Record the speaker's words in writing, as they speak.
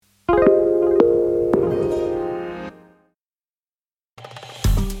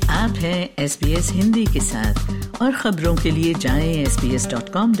हैं SBS हिंदी के साथ और खबरों के लिए जाएं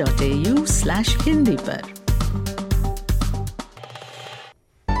sbs.com.au/hindi पर।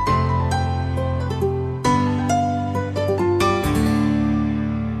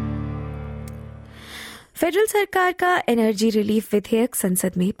 फेडरल सरकार का एनर्जी रिलीफ विधेयक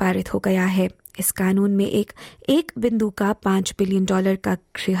संसद में पारित हो गया है। इस कानून में एक बिंदु का $5 बिलियन का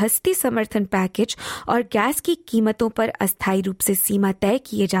गृहस्थी समर्थन पैकेज और गैस की कीमतों पर अस्थायी रूप से सीमा तय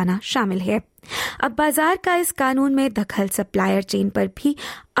किए जाना शामिल है। अब बाजार का इस कानून में दखल सप्लायर चेन पर भी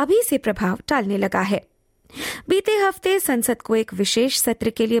अभी से प्रभाव डालने लगा है। बीते हफ्ते संसद को एक विशेष सत्र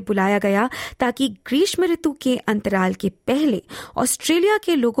के लिए बुलाया गया ताकि ग्रीष्म ऋतु के अंतराल के पहले ऑस्ट्रेलिया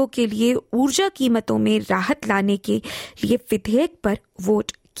के लोगों के लिए ऊर्जा कीमतों में राहत लाने के लिए विधेयक पर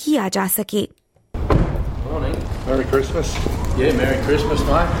वोट किया जा सके। Morning. Merry Christmas. Yeah, Merry Christmas,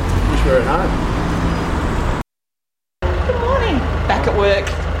 mate. Wish we were at home. Good morning. Back at work.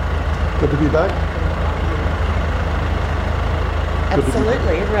 Good to be back.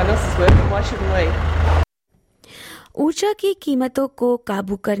 Absolutely. Everyone else is working. Why shouldn't we? ऊर्जा की कीमतों को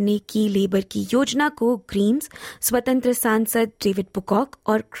काबू करने की लेबर की योजना को ग्रीन्स, स्वतंत्र सांसद डेविड बुकॉक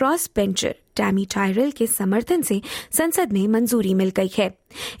और क्रॉस बेंचर टैमी टायरल के समर्थन से संसद में मंजूरी मिल गई है।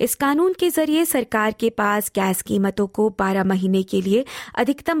 इस कानून के जरिए सरकार के पास गैस कीमतों को 12 महीने के लिए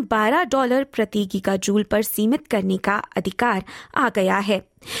अधिकतम $12 प्रति गीगाजूल पर सीमित करने का अधिकार आ गया है।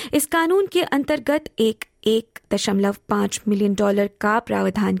 इस कानून के अंतर्गत $1.5 मिलियन का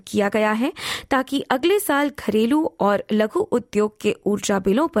प्रावधान किया गया है ताकि अगले साल घरेलू और लघु उद्योग के ऊर्जा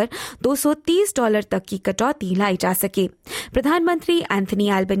बिलों पर $230 तक की कटौती लाई जा सके। प्रधानमंत्री एंथनी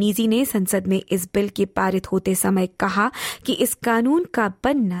एल्बनीजी ने संसद में इस बिल के पारित होते समय कहा कि इस कानून का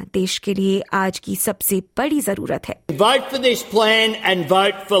बनना देश के लिए आज की सबसे बड़ी जरूरत है। Vote for this plan and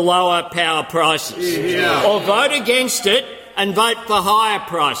vote for lower power prices. Or vote against it and vote for higher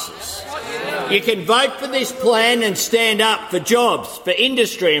prices. You can vote for this plan and stand up for jobs, for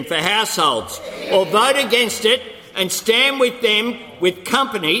industry and for households, or vote against it and stand with them, with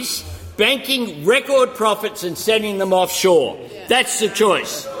companies banking record profits and sending them offshore. That's the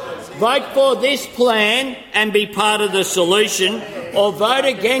choice. Vote for this plan and be part of the solution, or vote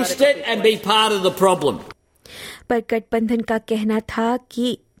against it and be part of the problem. पर गठबंधन का कहना था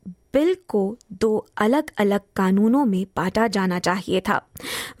कि bill को 2 अलग-अलग कानूनों में बांटा जाना चाहिए था।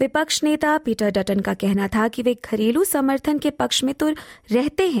 विपक्ष नेता पीटर डटन का कहना था कि वे घरेलू समर्थन के पक्ष में तो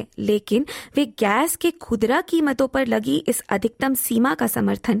रहते हैं, लेकिन वे गैस के खुदरा कीमतों पर लगी इस अधिकतम सीमा का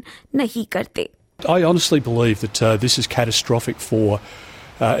समर्थन नहीं करते। I honestly believe that this is catastrophic for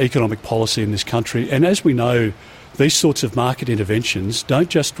economic policy in this country, and as we know, these sorts of market interventions don't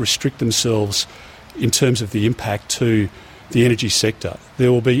just restrict themselves in terms of the impact to the energy sector.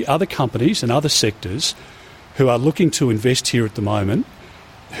 There will be other companies and other sectors who are looking to invest here at the moment,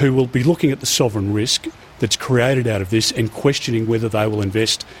 who will be looking at the sovereign risk that's created out of this and questioning whether they will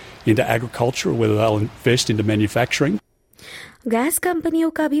invest into agriculture or whether they'll invest into manufacturing. Gas कंपनियों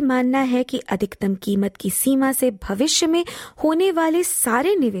का भी मानना है कि अधिकतम कीमत की सीमा से भविष्य में होने वाले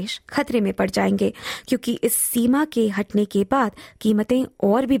सारे निवेश खतरे में पड़ जाएंगे, क्योंकि इस सीमा के हटने के बाद कीमतें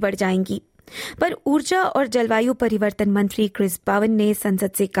और भी बढ़ जाएंगी। पर ऊर्जा और जलवायु परिवर्तन मंत्री क्रिस बावन ने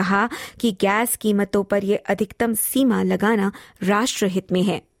संसद से कहा कि गैस कीमतों पर यह अधिकतम सीमा लगाना राष्ट्रहित में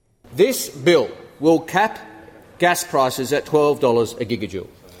है। This bill will cap gas prices at $12 a gigajoule.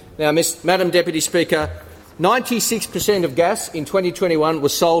 Now, Madam Deputy Speaker, 96% of gas in 2021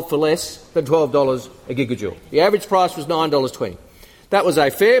 was sold for less than $12 a gigajoule. The average price was $9.20. That was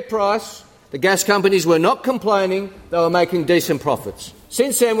a fair price. The gas companies were not complaining. They were making decent profits.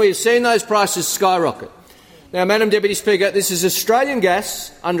 Since then, we have seen those prices skyrocket. Now, Madam Deputy Speaker, this is Australian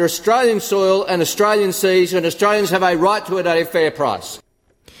gas under Australian soil and Australian seas, and Australians have a right to it at a fair price.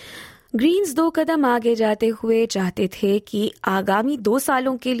 Green's 2 कदम आगे जाते हुए चाहते थे कि आगामी 2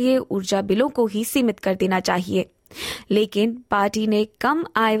 सालों के लिए ऊर्जा बिलों को ही सीमित कर देना चाहिए, लेकिन पार्टी ने कम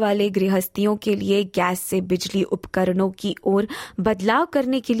आय वाले गृहस्थियों के लिए गैस से बिजली उपकरणों की ओर बदलाव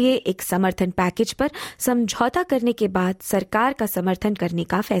करने के लिए एक समर्थन पैकेज पर समझौता करने के बाद सरकार का समर्थन करने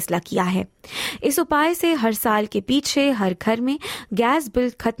का फैसला किया है। इस उपाय से हर साल के पीछे हर घर में गैस बिल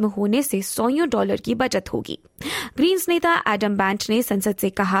खत्म होने से $100 की बचत होगी। ग्रीन्स नेता एडम बैंट ने संसद से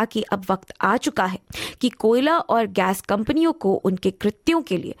कहा कि अब वक्त आ चुका है कि कोयला और गैस कंपनियों को उनके कृत्यों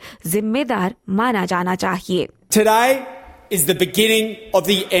के लिए जिम्मेदार माना जाना चाहिए। Today is the beginning of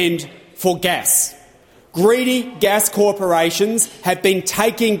the end for gas. Greedy gas corporations have been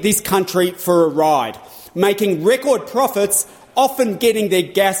taking this country for a ride, making record profits, often getting their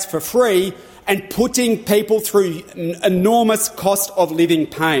gas for free and putting people through enormous cost of living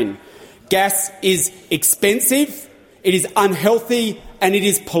pain. Gas is expensive, it is unhealthy and it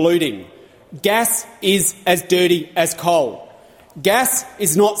is polluting. Gas is as dirty as coal. Gas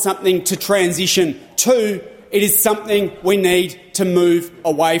is not something to transition to, it is something we need to move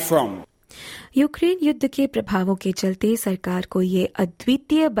away from. Ukraine युद्ध के प्रभावों के चलते सरकार को ये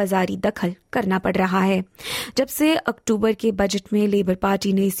अद्वितीय बाजारी दखल करना पड़ रहा है। जब से अक्टूबर के बजट में लेबर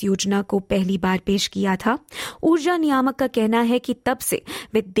पार्टी ने इस योजना को पहली बार पेश किया था, ऊर्जा नियामक का कहना है कि तब से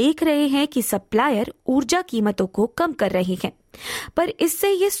वे देख रहे हैं कि सप्लायर ऊर्जा कीमतों को कम कर रहे हैं, पर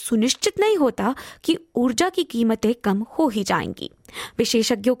इससे ये सुनिश्चित नहीं होता कि ऊर्जा की कीमतें कम हो ही जाएंगी।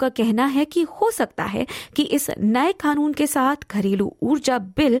 विशेषज्ञों का कहना है कि हो सकता है कि इस नए कानून के साथ घरेलू ऊर्जा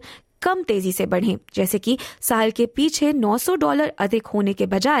बिल कम तेजी से बढ़े, जैसे कि साल के पीछे $900 अधिक होने के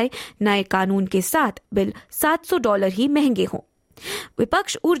बजाय नए कानून के साथ बिल $700 ही महंगे हों।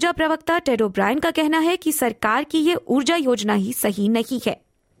 विपक्ष ऊर्जा प्रवक्ता टेड ओब्रायन का कहना है कि सरकार की ये ऊर्जा योजना ही सही नहीं है।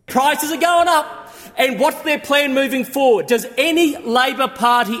 Prices are going up, and what's their plan moving forward? Does any Labor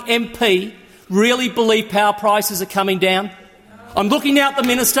Party MP really believe power prices are coming down? I'm looking now at the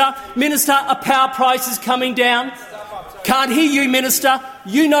Minister. Minister, are power prices coming down? Can't hear you, Minister.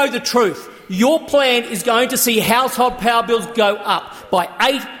 You know the truth. Your plan is going to see household power bills go up by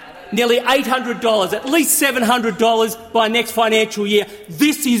nearly $800, at least $700 by next financial year.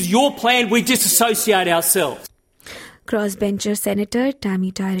 This is your plan. We disassociate ourselves. Cross bencher senator Tammy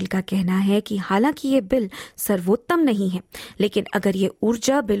Tyrrell का कहना है कि हालांकि ये bill सर्वोत्तम नहीं है, लेकिन अगर ये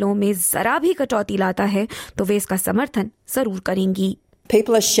ऊर्जा बिलों में जरा भी कटौती लाता है तो वे इसका समर्थन जरूर करेंगी।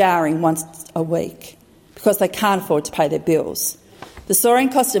 People are showering once a week because they can't afford to pay their bills. The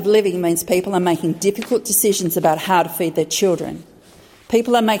soaring cost of living means people are making difficult decisions about how to feed their children.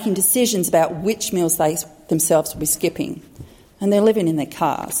 People are making decisions about which meals they themselves will be skipping, and they're living in their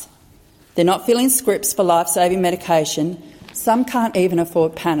cars. They're not filling scripts for life-saving medication. Some can't even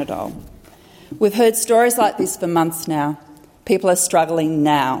afford Panadol. We've heard stories like this for months now. People are struggling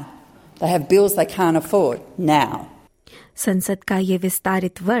now. They have bills they can't afford now. संसद का ये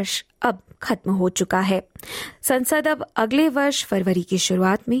विस्तारित वर्ष अब खत्म हो चुका है। संसद अब अगले वर्ष फरवरी की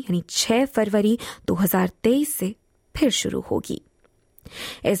शुरुआत में यानी 6 फरवरी 2023 से फिर शुरू होगी।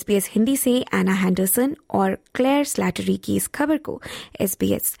 SBS हिंदी से एना हैंडरसन और क्लेयर स्लैटरी की इस खबर को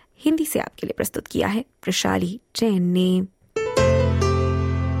SBS हिंदी से आपके लिए प्रस्तुत किया है प्रशाली जैन ने।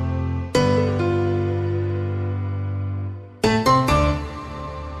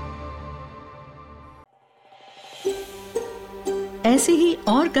 ऐसी ही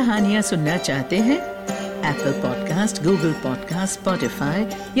और कहानियां सुनना चाहते हैं? Apple podcast, Google podcast, Spotify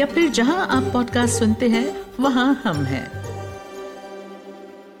या फिर जहां आप पॉडकास्ट सुनते हैं वहां हम हैं।